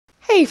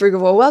Hey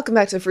Frugivore, welcome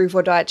back to the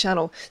Frugivore Diet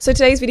channel. So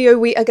today's video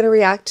we are going to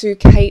react to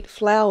Kate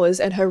Flowers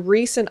and her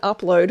recent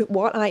upload,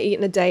 What I Eat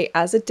in a Day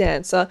as a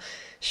Dancer,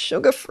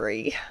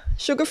 sugar-free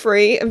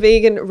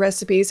vegan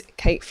recipes,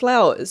 Kate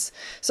Flowers.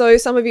 So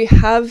some of you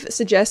have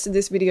suggested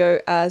this video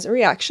as a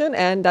reaction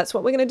and that's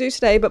what we're going to do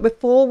today. But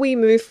before we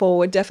move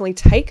forward, definitely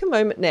take a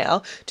moment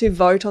now to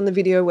vote on the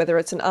video, whether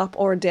it's an up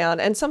or a down.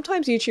 And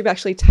sometimes YouTube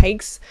actually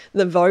takes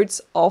the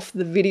votes off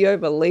the video,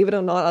 believe it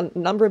or not. A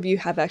number of you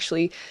have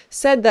actually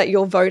said that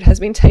your vote has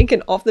been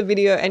taken off the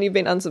video and you've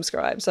been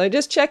unsubscribed. So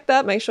just check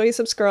that, make sure you're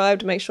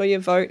subscribed, make sure your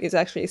vote is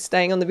actually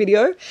staying on the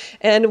video.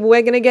 And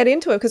we're going to get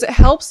into it because it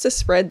helps to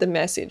spread the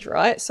message,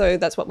 right? So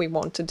that's what we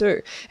want to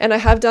do. And I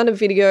have done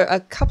a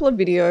couple of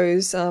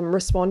videos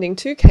responding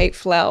to Kate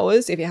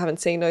Flowers. If you haven't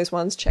seen those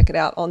ones, check it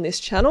out on this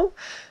channel.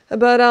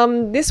 But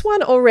this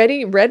one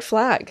already, red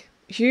flag,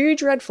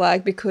 huge red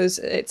flag, because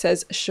it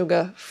says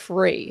sugar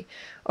free.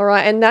 All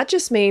right, and that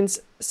just means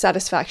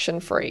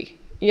satisfaction free.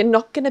 You're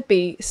not going to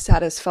be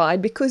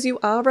satisfied because you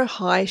are a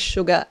high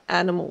sugar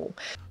animal.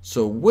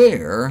 So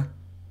where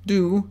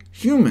do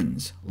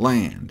humans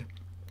land?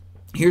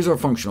 Here's our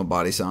functional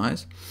body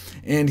size,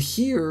 and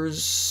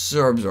here's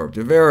our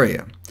absorptive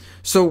area.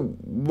 So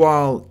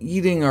while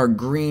eating our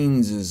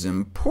greens is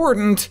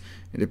important,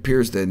 it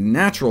appears the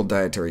natural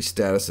dietary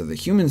status of the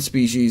human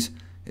species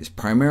is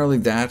primarily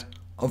that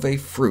of a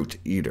fruit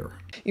eater.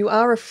 You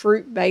are a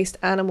fruit-based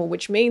animal,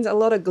 which means a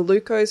lot of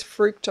glucose,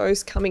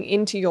 fructose coming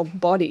into your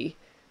body,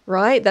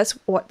 right? That's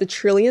what the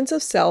trillions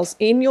of cells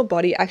in your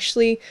body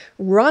actually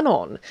run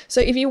on.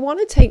 So if you want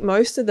to take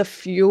most of the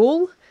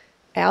fuel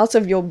out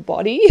of your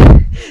body,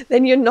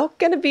 then you're not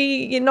going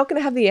to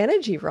have the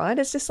energy, right?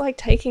 It's just like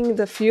taking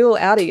the fuel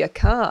out of your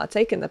car,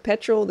 taking the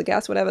petrol, the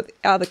gas, whatever,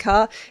 out of the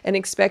car and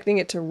expecting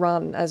it to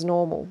run as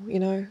normal, you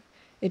know?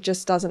 It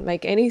just doesn't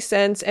make any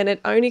sense, and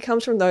it only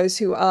comes from those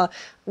who are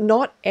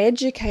not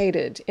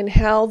educated in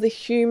how the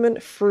human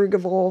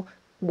frugivore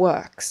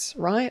works,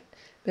 right?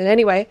 But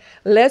anyway,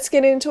 let's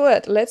get into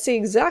it. Let's see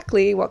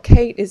exactly what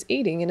Kate is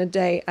eating in a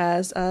day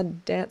as a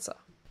dancer.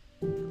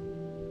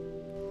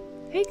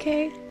 Hey,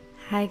 Kate.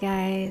 Hi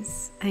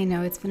guys, I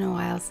know it's been a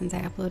while since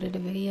I uploaded a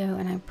video,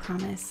 and I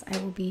promise I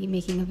will be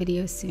making a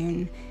video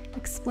soon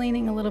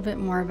explaining a little bit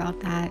more about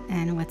that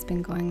and what's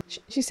been going on.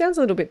 She sounds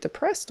a little bit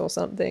depressed or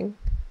something.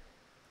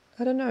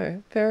 I don't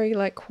know, very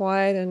like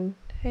quiet and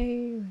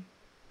hey,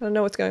 I don't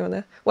know what's going on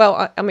there.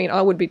 Well, I mean,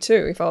 I would be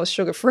too if I was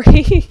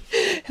sugar-free.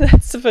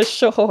 That's for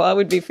sure. I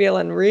would be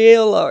feeling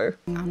real low.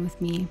 On with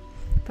me.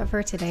 But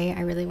for today,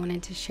 I really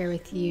wanted to share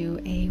with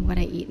you a what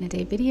I eat in a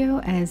day video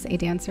as a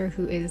dancer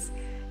who is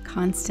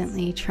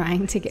constantly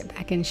trying to get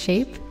back in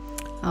shape.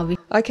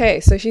 Okay,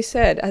 so she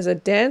said, as a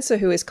dancer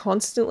who is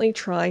constantly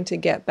trying to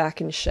get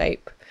back in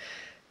shape.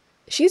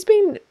 She's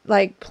been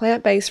like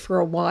plant-based for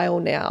a while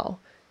now.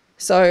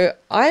 So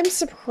I'm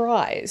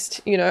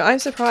surprised, I'm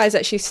surprised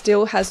that she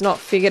still has not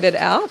figured it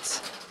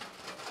out.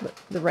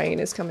 The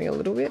rain is coming a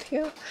little bit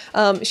here.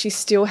 She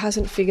still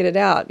hasn't figured it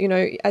out.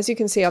 As you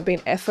can see, I've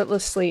been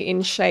effortlessly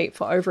in shape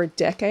for over a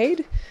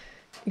decade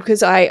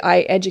because I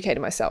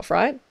educated myself,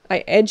 right?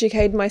 I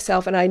educated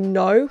myself and I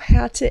know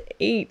how to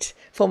eat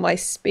for my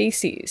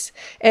species.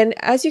 And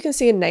as you can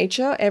see in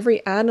nature,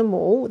 every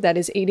animal that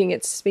is eating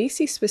its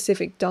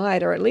species-specific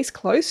diet, or at least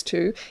close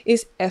to,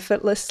 is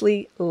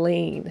effortlessly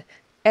lean,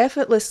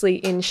 effortlessly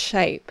in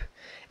shape.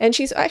 And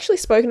she's actually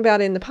spoken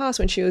about it in the past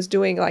when she was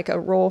doing like a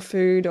raw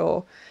food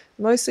or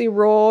mostly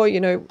raw,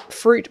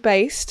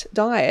 fruit-based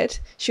diet.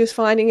 She was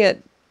finding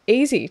it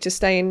easy to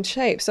stay in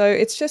shape. So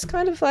it's just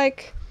kind of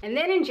like... And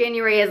then in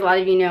January, as a lot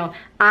of you know,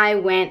 I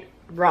went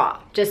raw,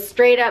 just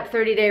straight up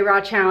 30-day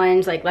raw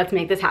challenge. Like, let's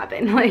make this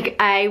happen. Like,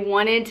 I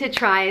wanted to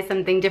try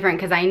something different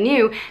because I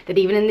knew that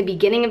even in the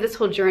beginning of this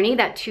whole journey,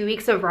 that 2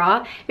 weeks of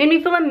raw made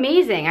me feel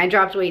amazing. I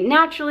dropped weight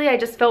naturally. I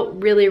just felt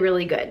really,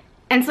 really good.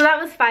 And so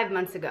that was 5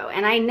 months ago,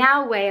 and I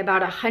now weigh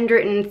about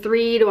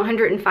 103 to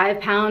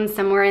 105 pounds,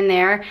 somewhere in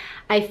there.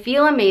 I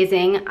feel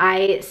amazing.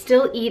 I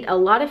still eat a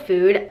lot of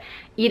food.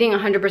 Eating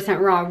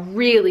 100% raw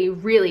really,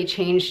 really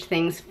changed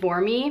things for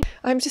me.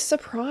 I'm just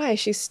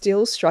surprised she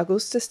still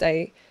struggles to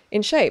stay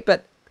in shape.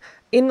 But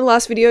in the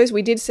last videos,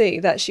 we did see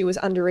that she was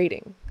under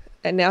eating,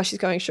 and now she's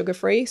going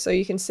sugar-free. So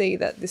you can see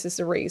that this is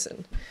the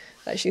reason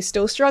that she's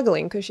still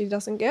struggling, because she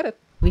doesn't get it.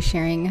 I'll be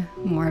sharing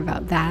more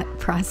about that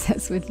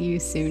process with you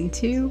soon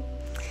too.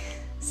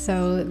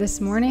 So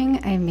this morning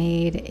I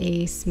made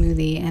a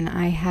smoothie, and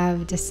I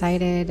have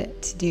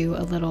decided to do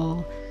a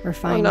little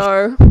refined...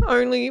 Oh no,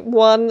 only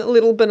one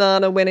little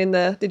banana went in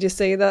there. Did you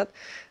see that?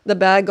 The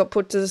bag got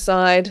put to the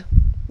side.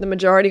 The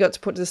majority got to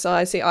put to the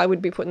side. See, I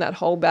would be putting that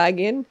whole bag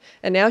in.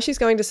 And now she's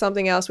going to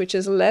something else which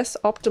is less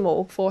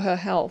optimal for her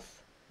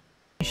health.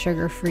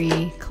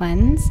 Sugar-free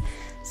cleanse.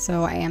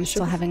 So I am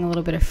still having a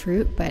little bit of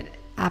fruit, but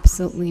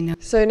absolutely no.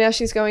 So now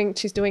she's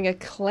doing a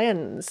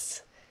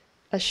cleanse.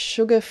 A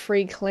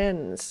sugar-free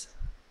cleanse.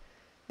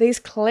 These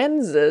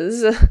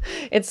cleanses,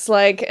 it's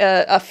like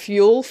a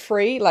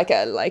fuel-free, like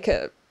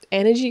a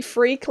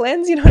energy-free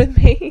cleanse, you know what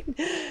I mean?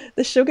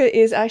 The sugar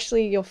is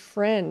actually your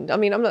friend. I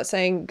mean, I'm not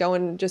saying go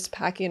and just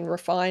pack in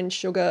refined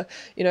sugar,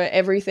 you know,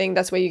 everything.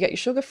 That's where you get your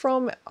sugar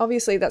from.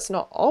 Obviously, that's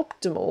not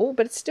optimal,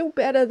 but it's still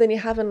better than you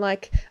having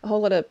like a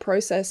whole lot of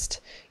processed,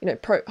 you know,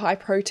 high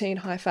protein,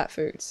 high fat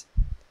foods.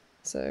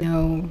 So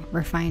no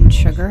refined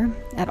sugar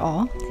at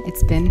all.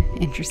 It's been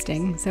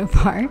interesting so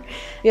far.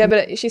 yeah,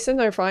 but she said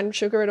no refined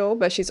sugar at all,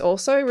 but she's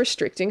also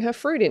restricting her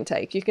fruit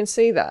intake. You can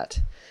see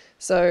that.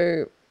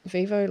 So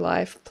Vivo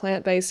Life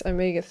plant-based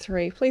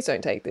omega-3. Please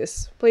don't take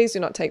this. Please do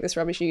not take this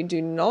rubbish. You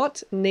do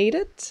not need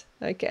it.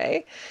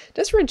 Okay,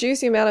 just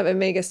reduce the amount of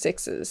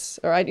omega-6s.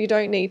 All right, you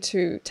don't need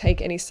to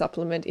take any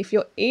supplement if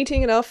you're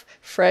eating enough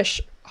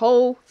fresh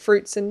whole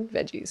fruits and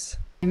veggies.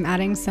 I'm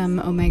adding some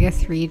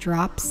omega-3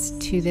 drops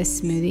to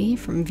this smoothie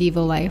from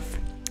Vivo Life.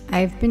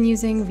 I've been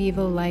using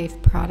Vivo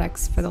Life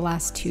products for the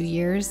last 2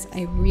 years.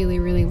 I really,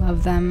 really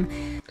love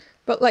them.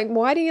 But like,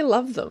 why do you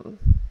love them?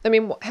 I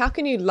mean, how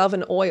can you love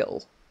an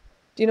oil?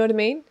 Do you know what I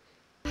mean?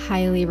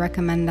 Highly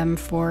recommend them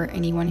for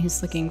anyone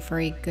who's looking for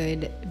a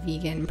good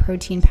vegan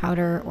protein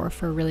powder or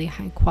for really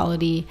high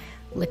quality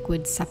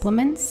liquid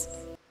supplements.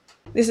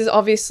 This is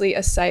obviously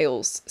a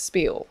sales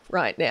spiel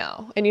right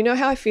now. And you know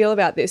how I feel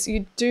about this.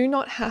 You do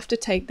not have to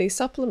take these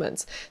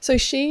supplements. So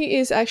she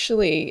is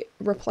actually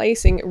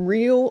replacing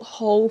real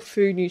whole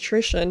food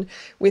nutrition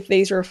with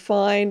these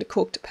refined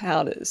cooked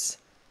powders.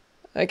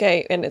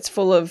 Okay, and it's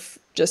full of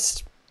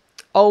just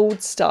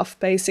old stuff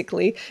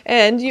basically,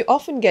 and you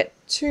often get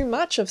too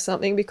much of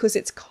something because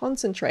it's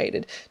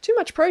concentrated. Too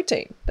much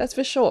protein, that's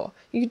for sure.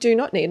 You do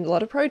not need a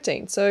lot of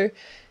protein. So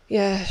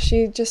yeah,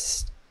 she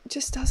just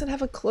doesn't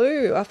have a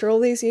clue after all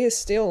these years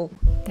still.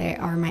 They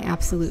are my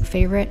absolute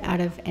favorite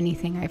out of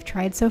anything I've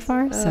tried so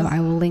far, so I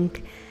will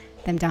link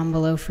them down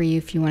below for you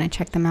if you want to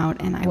check them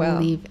out, and I will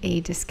leave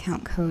a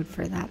discount code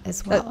for that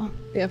as well.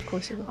 Yeah, of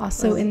course you will.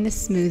 Also in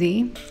this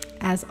smoothie,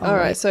 as always. All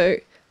right, so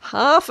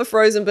half a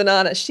frozen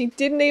banana. She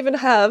didn't even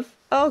have,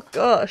 oh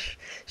gosh,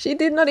 she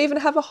did not even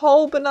have a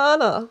whole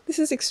banana. This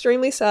is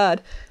extremely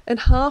sad. And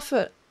half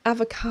an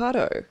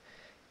avocado.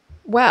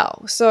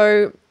 Wow.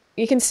 So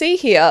you can see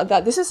here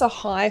that this is a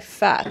high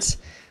fat,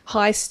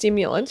 high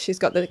stimulant. She's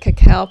got the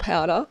cacao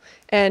powder,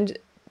 and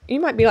you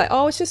might be like,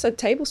 oh, it's just a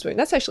tablespoon.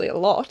 That's actually a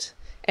lot.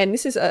 And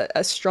this is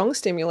a strong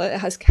stimulant.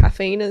 It has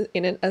caffeine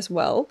in it as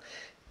well.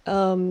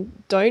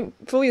 Don't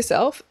fool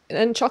yourself.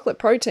 And chocolate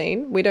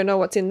protein, we don't know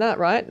what's in that,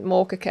 right?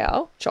 More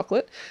cacao,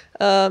 chocolate,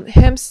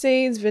 hemp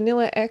seeds,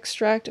 vanilla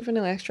extract,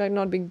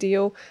 not a big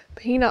deal.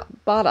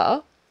 Peanut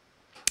butter.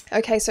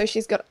 Okay, so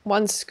she's got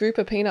 1 scoop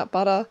of peanut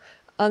butter,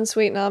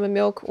 unsweetened almond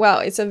milk. Wow,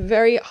 it's a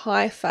very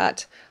high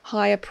fat,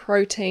 higher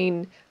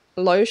protein,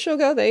 low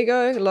sugar, there you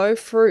go, low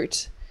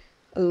fruit,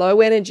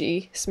 low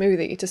energy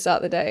smoothie to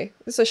start the day.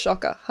 This is a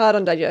shocker. Hard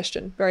on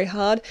digestion, very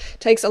hard.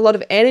 Takes a lot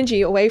of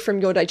energy away from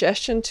your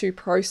digestion to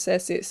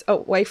process this,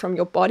 away from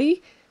your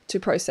body to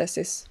process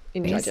this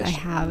in digestion. I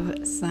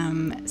have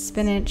some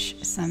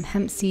spinach, some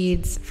hemp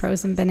seeds,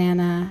 frozen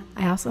banana.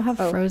 I also have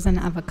frozen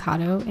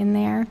avocado in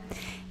there,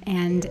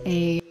 and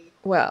a...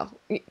 Wow,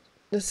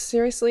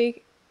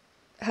 seriously,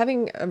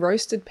 having a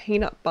roasted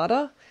peanut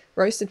butter,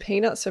 roasted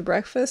peanuts for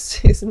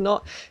breakfast is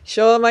not,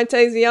 sure, it might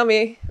taste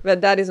yummy,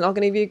 but that is not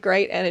going to give you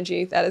great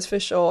energy, that is for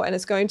sure, and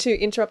it's going to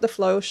interrupt the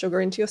flow of sugar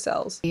into your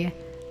cells. A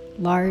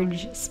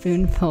large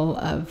spoonful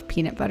of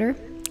peanut butter.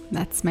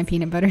 That's my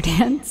peanut butter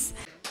dance.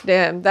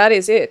 Damn, that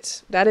is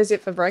it. That is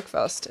it for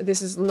breakfast.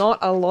 This is not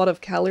a lot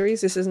of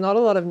calories. This is not a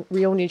lot of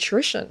real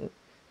nutrition,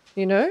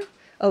 you know?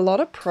 A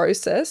lot of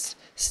processed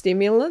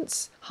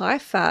stimulants, high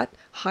fat,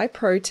 high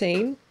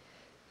protein,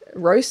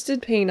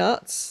 roasted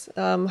peanuts.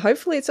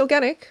 Hopefully it's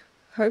organic.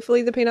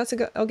 Hopefully the peanuts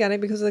are organic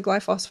because of the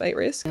glyphosate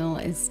risk. Meal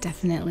is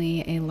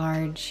definitely a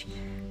large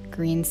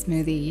green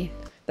smoothie.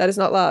 That is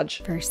not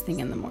large. First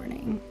thing in the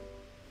morning.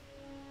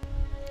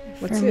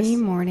 What's For this? me,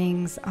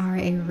 mornings are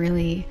a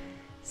really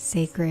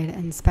sacred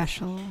and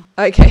special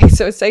Okay,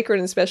 so it's sacred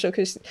and special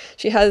because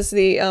she has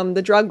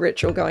the drug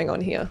ritual going on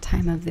here.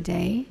 time of the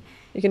day.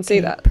 You can see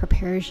It that.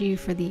 prepares you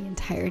for the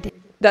entire day.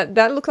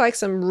 That looked like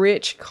some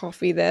rich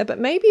coffee there, but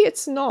maybe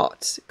it's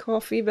not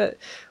coffee, but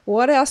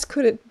what else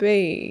could it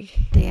be?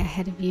 Day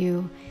ahead of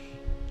you.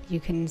 You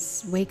can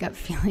wake up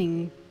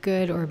feeling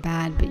good or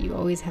bad, but you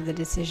always have the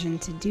decision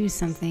to do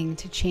something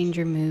to change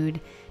your mood,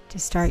 to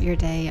start your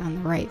day on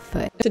the right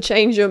foot. To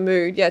change your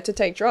mood, yeah, to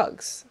take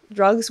drugs.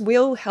 Drugs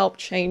will help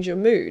change your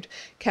mood.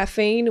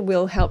 Caffeine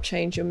will help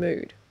change your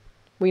mood.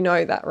 We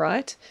know that,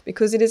 right?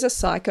 Because it is a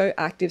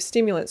psychoactive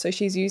stimulant. So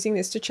she's using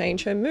this to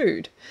change her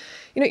mood.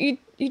 You know,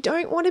 you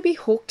don't want to be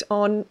hooked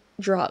on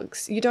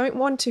drugs. You don't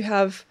want to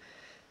have,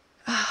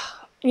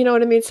 you know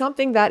what I mean?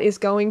 Something that is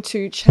going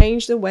to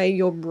change the way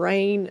your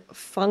brain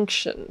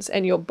functions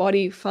and your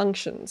body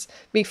functions.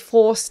 Be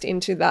forced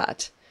into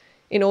that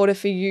in order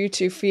for you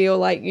to feel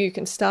like you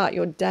can start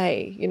your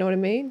day. You know what I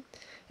mean?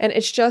 And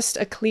it's just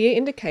a clear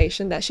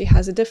indication that she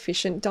has a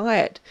deficient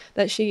diet,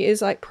 that she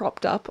is like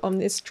propped up on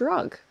this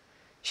drug.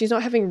 She's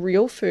not having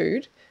real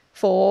food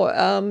for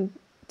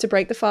to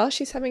break the fast,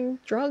 she's having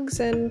drugs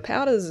and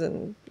powders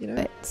and, you know.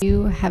 But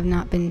you have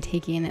not been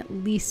taking at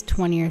least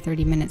 20 or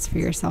 30 minutes for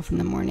yourself in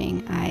the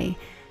morning. I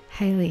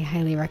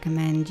highly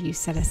recommend you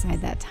set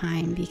aside that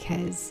time,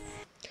 because...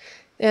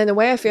 And the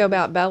way I feel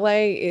about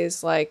ballet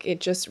is like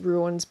it just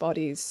ruins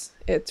bodies.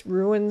 It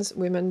ruins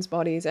women's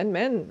bodies and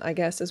men, I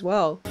guess, as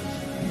well.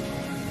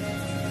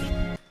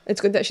 It's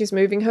good that she's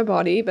moving her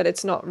body, but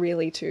it's not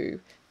really too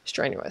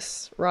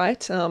strenuous,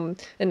 right? And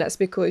that's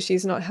because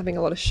she's not having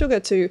a lot of sugar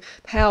to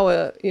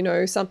power, you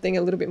know, something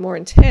a little bit more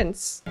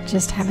intense.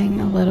 Just having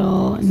a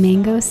little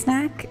mango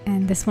snack,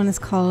 and this one is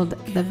called,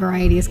 the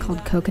variety is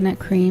called coconut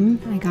cream.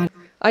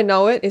 I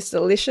know it's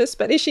delicious,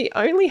 but is she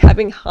only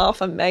having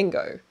half a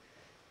mango?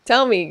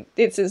 Tell me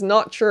this is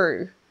not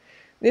true.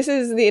 This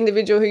is the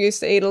individual who used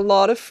to eat a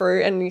lot of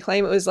fruit and you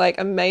claim it was like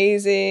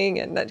amazing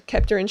and that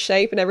kept her in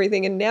shape and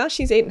everything, and now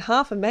she's eaten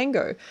half a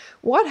mango.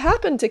 What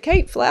happened to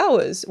Kate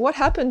Flowers? What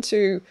happened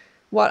to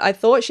what I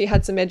thought she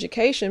had some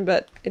education,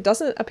 but it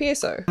doesn't appear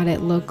so. Got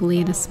it locally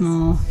in a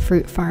small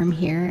fruit farm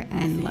here,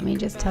 and let me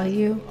just tell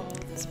you,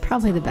 it's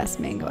probably the best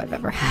mango I've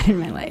ever had in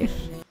my life.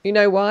 You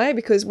know why?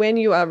 Because when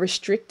you are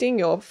restricting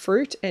your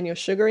fruit and your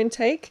sugar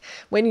intake,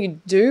 when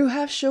you do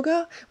have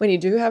sugar, when you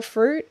do have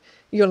fruit,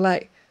 you're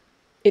like,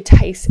 it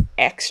tastes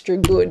extra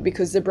good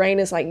because the brain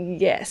is like,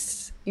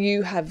 yes,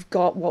 you have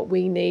got what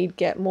we need,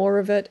 get more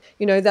of it.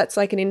 You know, that's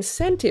like an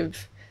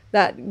incentive,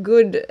 that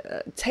good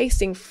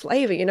tasting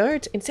flavor, you know,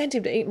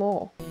 incentive to eat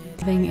more.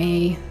 Having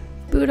a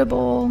Buddha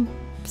bowl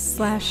 /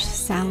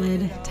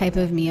 salad type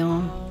of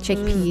meal,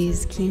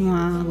 chickpeas,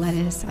 quinoa,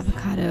 lettuce,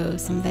 avocado,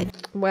 some veg.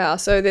 Wow,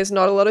 so there's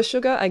not a lot of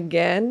sugar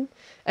again.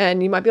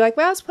 And you might be like,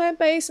 wow, it's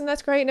plant-based and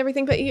that's great and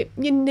everything, but you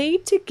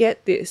need to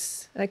get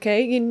this,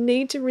 okay? You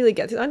need to really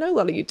get this. I know a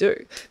lot of you do,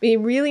 but you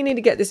really need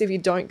to get this if you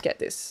don't get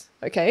this,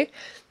 okay?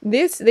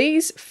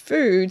 These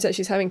foods that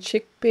she's having,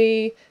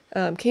 chickpea,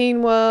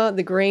 quinoa,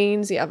 the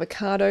greens, the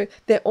avocado,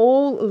 they're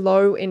all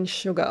low in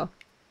sugar.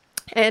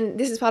 And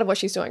this is part of what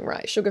she's doing,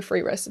 right?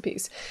 Sugar-free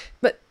recipes.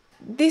 But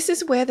this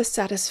is where the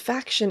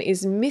satisfaction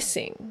is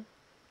missing.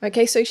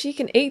 Okay, so she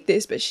can eat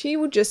this, but she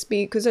will just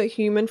be, because her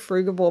human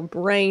frugivore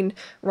brain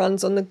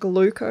runs on the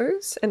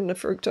glucose and the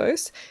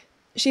fructose,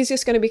 she's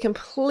just going to be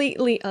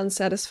completely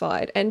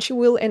unsatisfied and she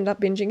will end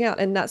up binging out.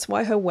 And that's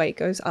why her weight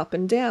goes up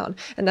and down.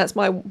 And that's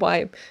why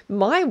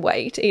my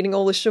weight, eating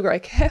all the sugar I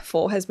care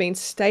for, has been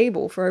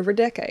stable for over a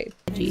decade.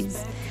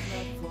 Jeez.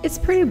 It's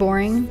pretty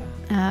boring.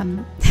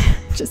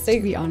 Just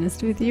to be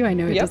honest with you, I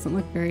know it doesn't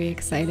look very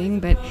exciting,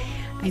 but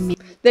I mean...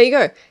 There you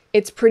go.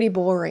 It's pretty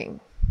boring.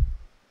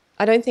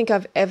 I don't think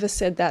I've ever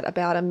said that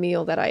about a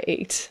meal that I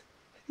eat,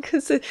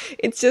 because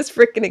it's just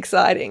freaking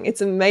exciting.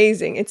 It's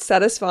amazing. It's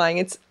satisfying.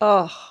 It's,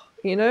 oh,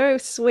 you know,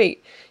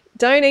 sweet.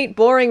 Don't eat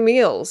boring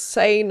meals.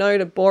 Say no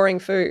to boring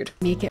food.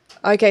 Make it.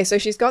 Okay, so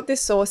she's got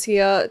this sauce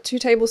here, 2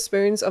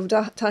 tablespoons of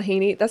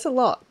tahini. That's a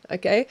lot,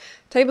 okay?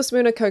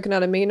 Tablespoon of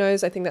coconut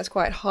aminos. I think that's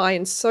quite high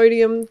in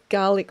sodium.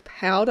 Garlic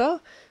powder.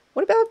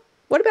 What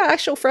about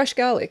actual fresh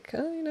garlic?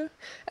 You know,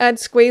 add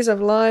squeeze of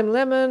lime,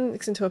 lemon,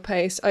 mix into a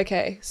paste.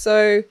 Okay,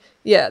 so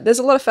yeah, there's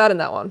a lot of fat in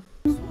that one.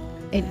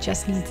 It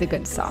just needs a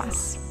good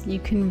sauce. You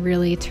can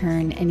really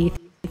turn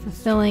anything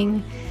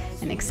fulfilling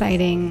and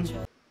exciting.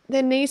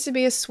 There needs to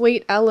be a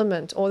sweet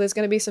element or there's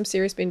going to be some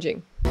serious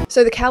binging.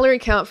 So the calorie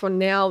count for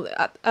now,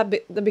 at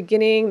the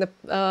beginning,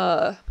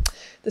 the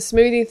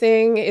smoothie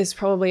thing is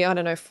probably, I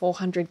don't know,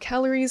 400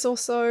 calories or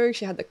so.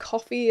 She had the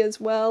coffee as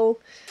well,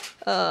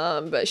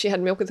 but she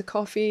had milk with the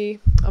coffee,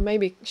 or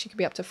maybe she could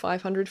be up to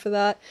 500 for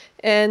that.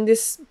 And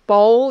this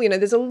bowl, you know,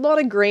 there's a lot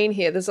of green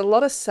here. There's a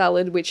lot of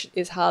salad, which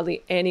is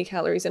hardly any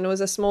calories. And it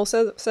was a small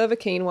serve of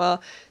quinoa.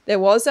 There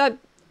was that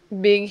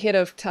big hit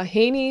of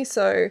tahini,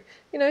 so,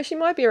 you know, she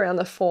might be around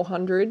the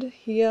 400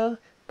 here.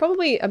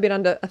 Probably a bit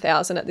under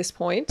 1,000 at this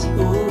point.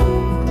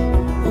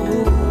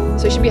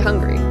 So she'd be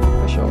hungry,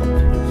 for sure.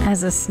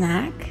 As a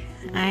snack,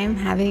 I'm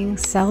having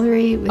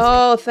celery with...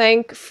 Oh,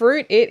 thank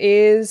fruit. It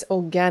is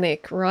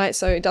organic, right?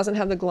 So it doesn't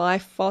have the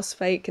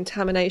glyphosate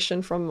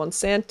contamination from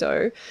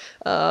Monsanto.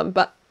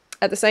 But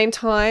at the same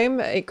time,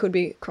 it could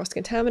be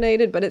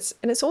cross-contaminated, but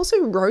it's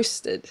also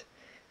roasted.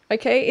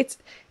 Okay?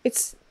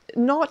 It's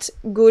not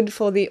good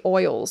for the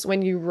oils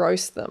when you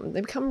roast them.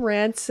 They become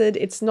rancid.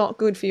 It's not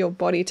good for your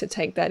body to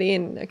take that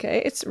in, okay?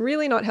 It's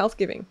really not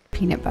health-giving.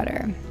 Peanut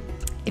butter.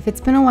 If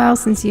it's been a while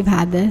since you've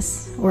had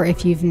this, or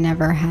if you've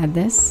never had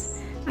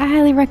this, I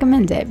highly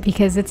recommend it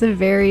because it's a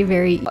very,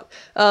 very...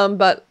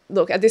 But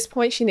look, at this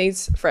point, she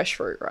needs fresh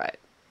fruit, right?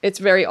 It's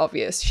very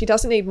obvious. She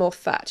doesn't need more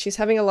fat. She's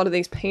having a lot of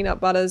these peanut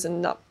butters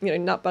and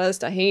nut butters,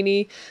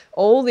 tahini,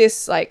 all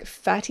this like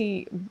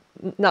fatty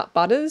nut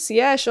butters.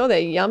 Yeah, sure, they're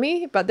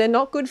yummy, but they're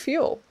not good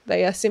fuel.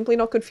 They are simply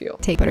not good fuel.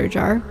 Take butter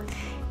jar.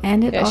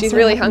 And it she's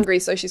really hungry,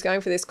 so she's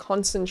going for this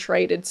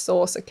concentrated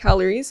source of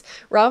calories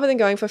rather than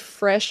going for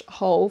fresh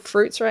whole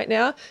fruits right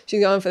now.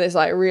 She's going for this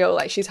like real,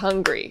 like she's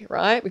hungry,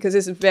 right? Because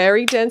it's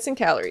very dense in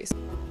calories.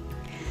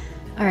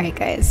 All right,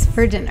 guys,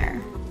 for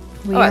dinner.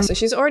 All right, so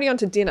she's already on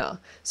to dinner.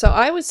 So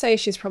I would say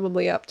she's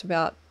probably up to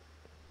about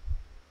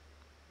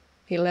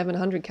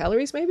 1100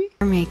 calories maybe?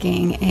 We're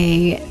making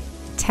a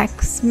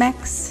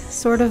Tex-Mex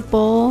sort of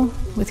bowl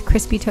with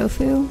crispy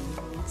tofu,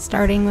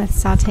 starting with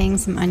sauteing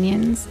some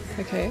onions.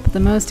 Okay. But the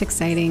most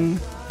exciting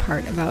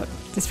part about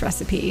this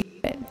recipe,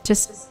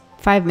 just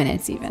 5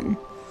 minutes even.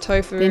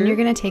 Tofu. Then you're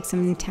going to take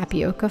some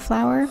tapioca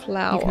flour.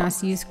 Flour. You can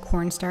also use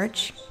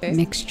cornstarch, Okay.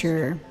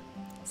 mixture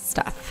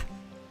stuff.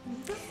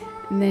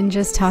 And then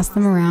just toss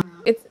them around.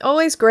 It's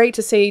always great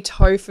to see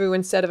tofu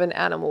instead of an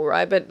animal,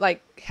 right? But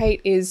like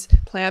Kate is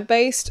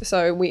plant-based,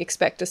 so we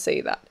expect to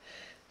see that.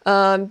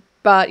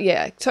 But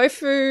yeah,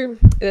 tofu,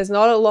 there's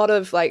not a lot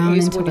of like usable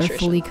until they're nutrition.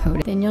 fully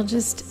coated. Then you'll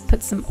just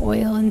put some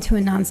oil into a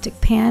nonstick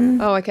pan.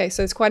 Oh, okay.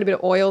 So it's quite a bit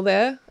of oil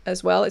there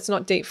as well. It's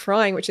not deep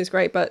frying, which is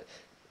great, but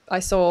I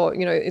saw,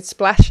 you know, it's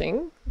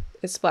splashing.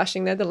 It's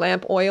splashing there. The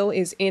lamp oil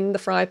is in the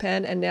fry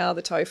pan, and now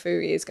the tofu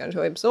is going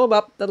to absorb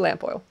up the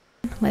lamp oil.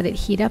 Let it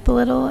heat up a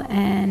little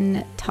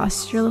and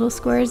toss your little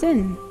squares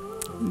in.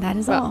 That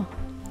is Wow. all.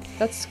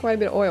 That's quite a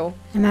bit of oil.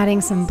 I'm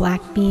adding some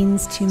black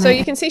beans to my... So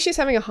you can see she's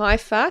having a high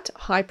fat,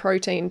 high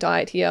protein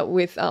diet here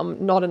with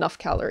not enough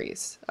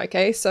calories.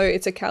 Okay, so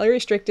it's a calorie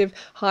restrictive,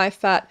 high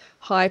fat,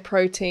 high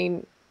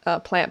protein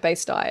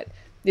plant-based diet.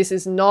 This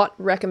is not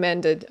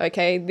recommended.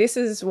 Okay, this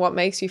is what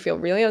makes you feel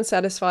really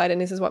unsatisfied,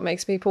 and this is what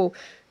makes people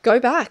go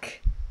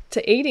back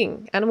to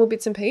eating animal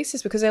bits and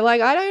pieces because they're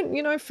like, I don't,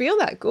 you know, feel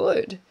that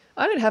good.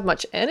 I don't have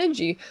much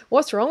energy.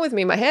 What's wrong with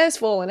me? My hair's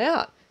falling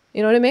out.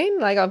 You know what I mean?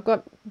 Like I've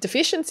got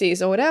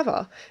deficiencies or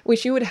whatever,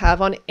 which you would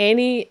have on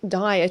any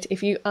diet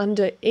if you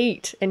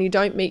undereat and you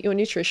don't meet your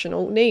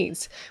nutritional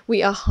needs.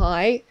 We are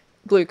high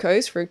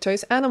glucose,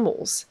 fructose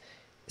animals.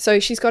 So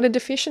she's got a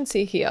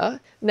deficiency here,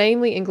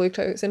 namely in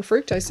glucose and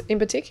fructose in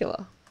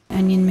particular.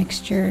 onion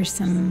mixture,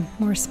 some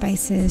more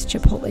spices,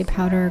 chipotle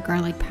powder,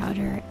 garlic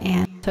powder,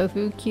 and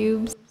tofu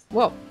cubes.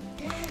 Whoa.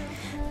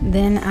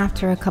 Then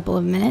after a couple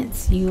of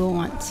minutes, you will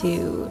want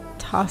to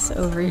toss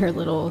over your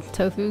little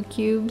tofu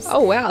cubes.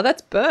 Oh, wow,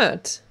 that's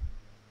burnt.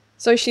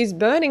 So she's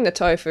burning the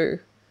tofu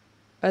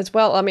as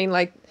well. I mean,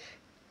 like,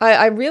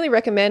 I really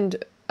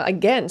recommend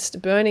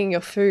against burning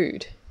your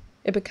food.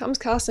 It becomes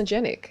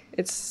carcinogenic.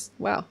 It's,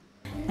 wow.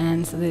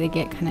 And so that they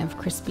get kind of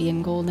crispy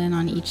and golden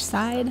on each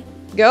side.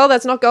 Girl,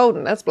 that's not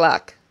golden, that's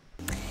black.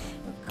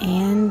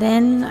 And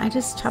then I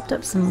just chopped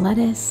up some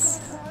lettuce,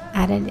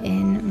 added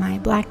in my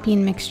black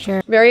bean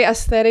mixture. Very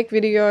aesthetic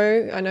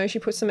video. I know she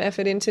put some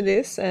effort into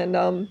this,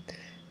 and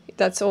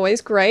that's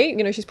always great.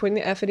 You know, she's putting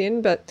the effort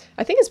in, but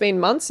I think it's been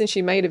months since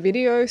she made a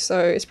video, so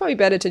it's probably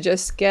better to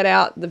just get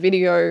out the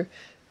video,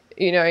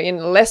 you know, in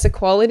lesser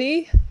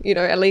quality, you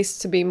know, at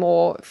least to be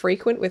more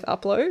frequent with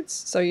uploads,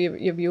 so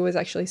your viewers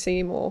actually see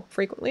you more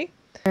frequently.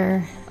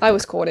 I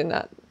was caught in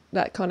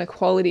that kind of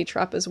quality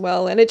trap as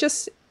well, and it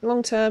just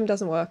long term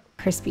doesn't work.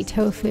 Crispy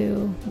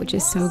tofu, which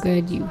is so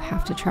good, you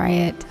have to try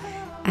it.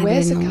 Added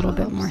Where's in the a little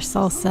bit carbs? more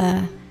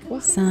salsa,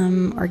 What?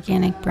 some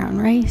organic brown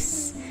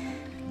rice,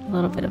 a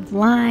little bit of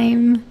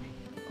lime.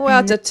 Wow,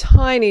 it's a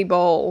tiny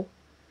bowl.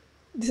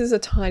 This is a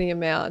tiny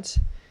amount.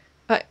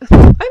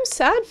 I'm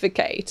sad for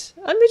Kate.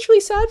 I'm literally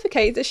sad for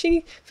Kate that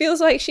she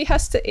feels like she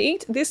has to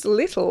eat this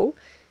little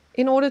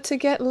in order to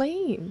get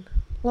lean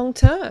long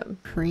term.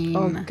 Cream.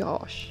 Oh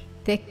gosh.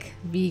 Thick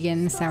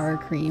vegan sour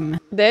cream.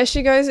 There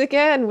she goes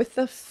again with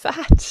the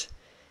fat.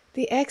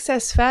 The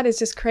excess fat is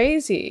just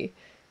crazy.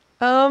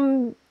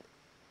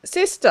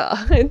 Sister,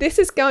 this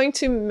is going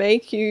to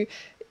make you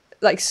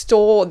like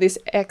store this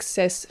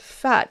excess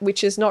fat,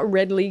 which is not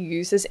readily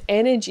used as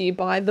energy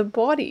by the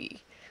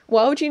body.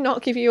 Why would you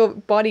not give your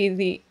body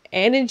the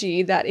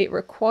energy that it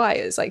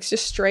requires? Like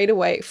just straight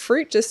away,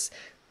 fruit just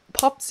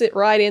pops it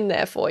right in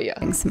there for you.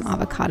 And some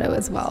avocado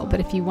as well.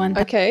 But if you want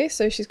that Okay,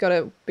 so she's got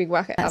a big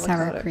whack at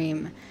avocado. sour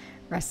cream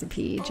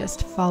recipe,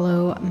 just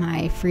follow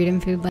my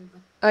Freedom Food link.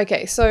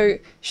 Okay, so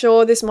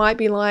sure, this might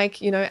be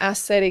like, you know,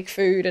 aesthetic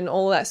food and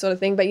all that sort of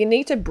thing, but you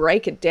need to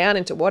break it down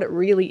into what it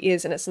really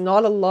is. And it's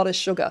not a lot of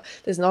sugar.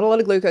 There's not a lot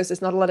of glucose.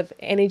 There's not a lot of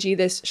energy.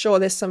 There's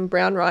some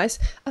brown rice,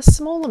 a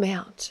small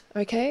amount.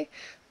 Okay,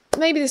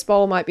 maybe this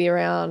bowl might be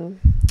around,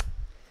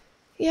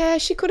 yeah,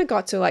 she could have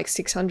got to like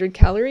 600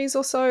 calories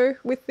or so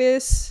with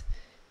this,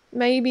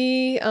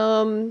 maybe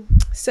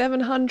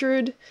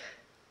 700.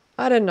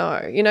 I don't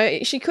know, you know,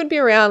 she could be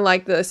around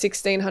like the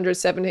 1600,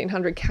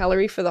 1700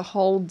 calorie for the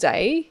whole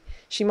day.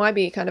 She might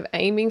be kind of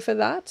aiming for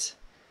that.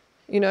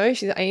 You know,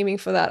 she's aiming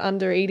for that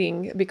under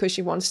eating because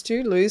she wants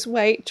to lose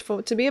weight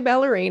to be a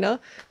ballerina.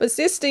 But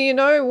sister, you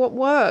know what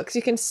works?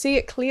 You can see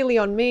it clearly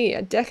on me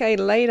a decade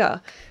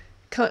later,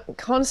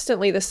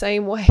 constantly the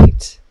same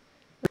weight.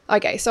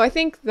 Okay, so I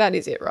think that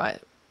is it, right?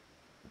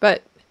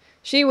 But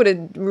she would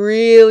have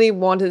really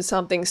wanted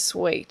something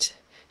sweet.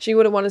 She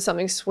would have wanted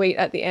something sweet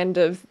at the end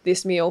of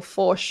this meal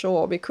for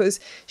sure, because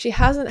she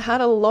hasn't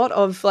had a lot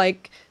of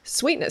like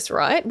sweetness,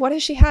 right? What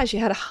has she had? She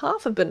had a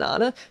half a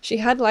banana. She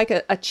had like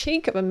a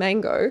cheek of a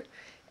mango,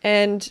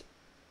 and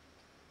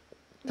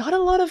not a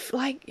lot of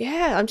like,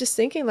 yeah, I'm just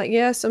thinking like,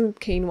 yeah, some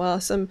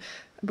quinoa, some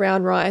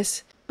brown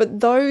rice.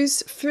 But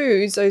those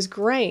foods, those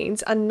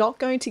grains are not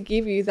going to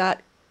give you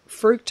that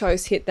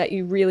fructose hit that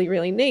you really,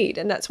 really need.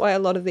 And that's why a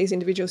lot of these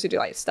individuals who do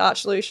like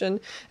starch solution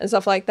and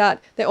stuff like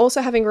that, they're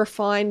also having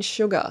refined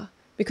sugar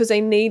because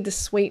they need the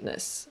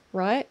sweetness,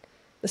 right?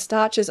 The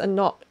starches are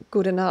not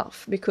good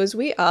enough because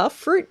we are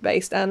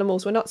fruit-based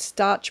animals. We're not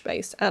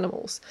starch-based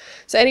animals.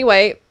 So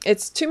anyway,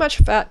 it's too much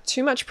fat,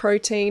 too much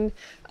protein.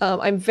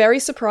 I'm very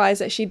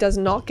surprised that she does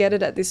not get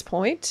it at this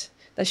point,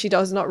 that she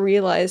does not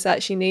realize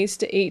that she needs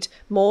to eat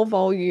more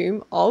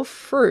volume of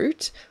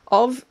fruit,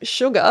 of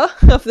sugar,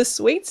 of the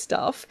sweet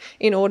stuff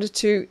in order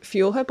to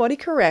fuel her body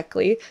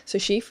correctly. So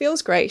she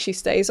feels great. She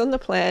stays on the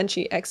plan.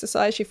 She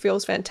exercises. She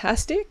feels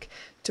fantastic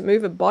to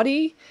move her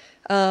body.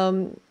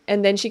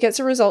 And then she gets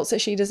the results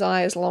that she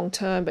desires long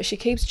term, but she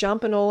keeps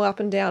jumping all up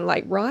and down,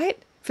 like, right?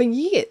 For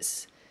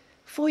years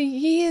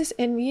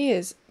and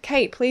years.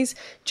 Kate, please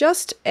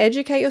just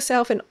educate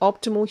yourself in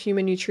optimal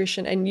human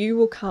nutrition and you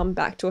will come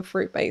back to a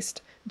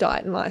fruit-based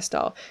diet and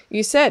lifestyle.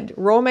 You said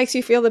raw makes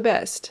you feel the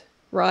best,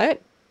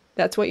 right?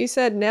 That's what you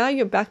said. Now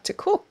you're back to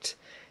cooked.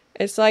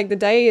 It's like the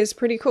day is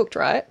pretty cooked,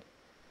 right?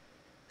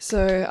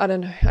 So I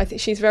don't know. I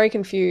think she's very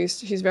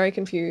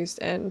confused.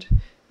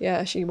 And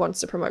yeah, she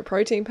wants to promote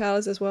protein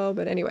powders as well.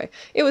 But anyway,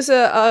 it was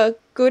a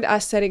good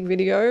aesthetic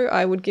video.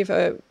 I would give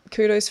her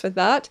kudos for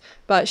that.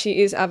 But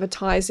she is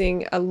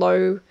advertising a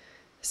low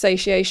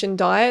satiation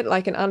diet,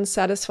 like an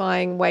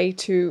unsatisfying way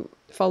to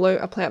follow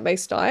a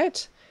plant-based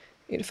diet.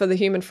 For the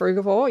human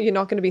frugivore, you're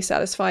not going to be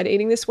satisfied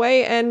eating this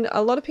way. And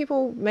a lot of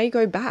people may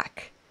go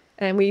back.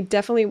 And we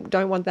definitely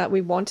don't want that.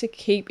 We want to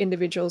keep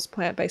individuals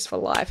plant-based for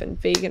life and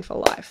vegan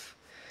for life.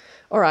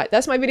 All right,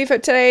 that's my video for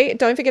today.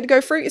 Don't forget to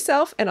go fruit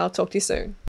yourself, and I'll talk to you soon.